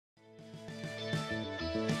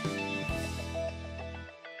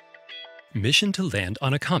Mission to land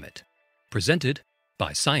on a comet, presented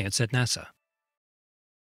by Science at NASA.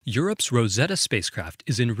 Europe's Rosetta spacecraft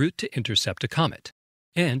is en route to intercept a comet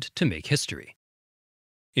and to make history.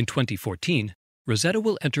 In 2014, Rosetta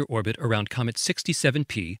will enter orbit around Comet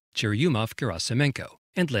 67P Churyumov-Gerasimenko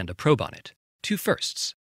and land a probe on it, two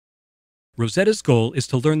firsts. Rosetta's goal is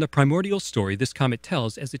to learn the primordial story this comet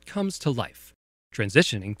tells as it comes to life,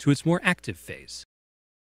 transitioning to its more active phase.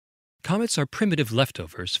 Comets are primitive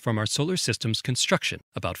leftovers from our solar system's construction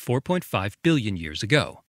about 4.5 billion years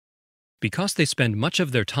ago. Because they spend much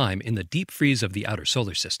of their time in the deep freeze of the outer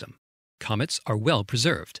solar system, comets are well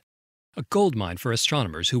preserved, a goldmine for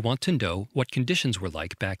astronomers who want to know what conditions were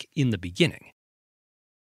like back in the beginning.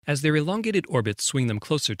 As their elongated orbits swing them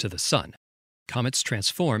closer to the Sun, comets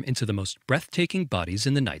transform into the most breathtaking bodies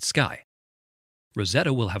in the night sky.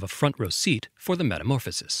 Rosetta will have a front-row seat for the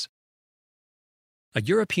metamorphosis. A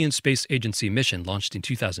European Space Agency mission launched in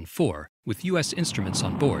 2004 with U.S. instruments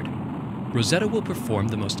on board, Rosetta will perform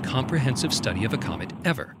the most comprehensive study of a comet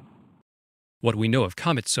ever. What we know of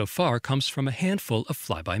comets so far comes from a handful of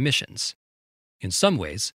flyby missions. In some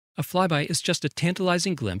ways, a flyby is just a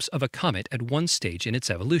tantalizing glimpse of a comet at one stage in its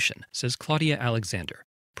evolution, says Claudia Alexander,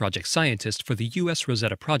 project scientist for the U.S.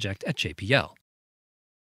 Rosetta project at JPL.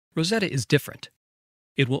 Rosetta is different.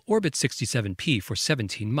 It will orbit 67P for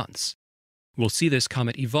 17 months. We'll see this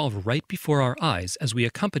comet evolve right before our eyes as we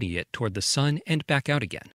accompany it toward the Sun and back out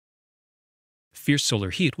again. Fierce solar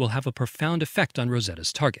heat will have a profound effect on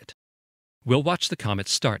Rosetta's target. We'll watch the comet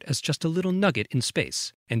start as just a little nugget in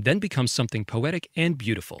space and then become something poetic and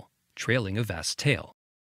beautiful, trailing a vast tail.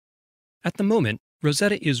 At the moment,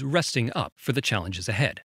 Rosetta is resting up for the challenges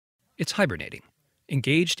ahead. It's hibernating,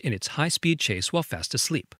 engaged in its high-speed chase while fast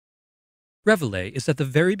asleep. Reveille is at the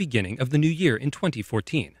very beginning of the new year in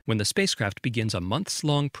 2014, when the spacecraft begins a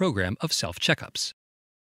months-long program of self-checkups.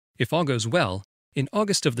 If all goes well, in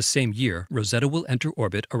August of the same year, Rosetta will enter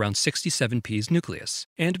orbit around 67P's nucleus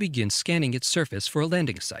and begin scanning its surface for a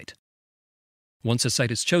landing site. Once a site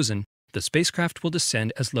is chosen, the spacecraft will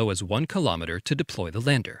descend as low as 1 kilometer to deploy the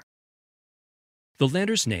lander. The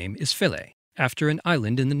lander's name is Philae, after an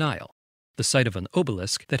island in the Nile, the site of an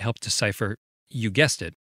obelisk that helped decipher, you guessed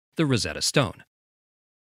it, the Rosetta Stone.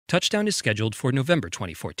 Touchdown is scheduled for November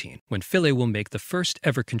 2014, when Philae will make the first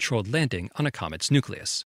ever controlled landing on a comet's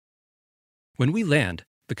nucleus. When we land,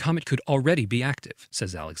 the comet could already be active,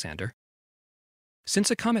 says Alexander.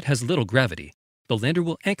 Since a comet has little gravity, the lander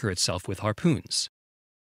will anchor itself with harpoons.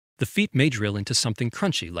 The feet may drill into something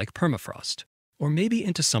crunchy like permafrost, or maybe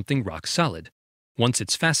into something rock solid. Once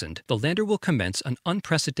it's fastened, the lander will commence an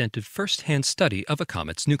unprecedented first-hand study of a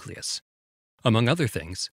comet's nucleus. Among other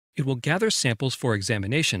things, it will gather samples for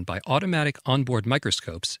examination by automatic onboard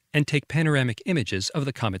microscopes and take panoramic images of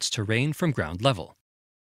the comet's terrain from ground level.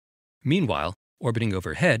 Meanwhile, orbiting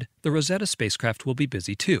overhead, the Rosetta spacecraft will be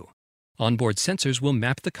busy too. Onboard sensors will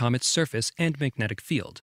map the comet's surface and magnetic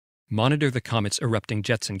field, monitor the comet's erupting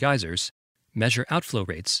jets and geysers, measure outflow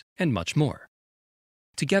rates, and much more.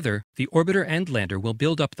 Together, the orbiter and lander will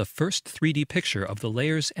build up the first 3D picture of the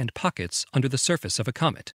layers and pockets under the surface of a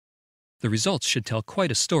comet. The results should tell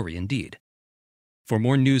quite a story indeed. For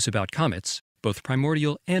more news about comets, both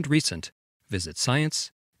primordial and recent, visit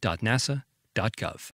science.nasa.gov.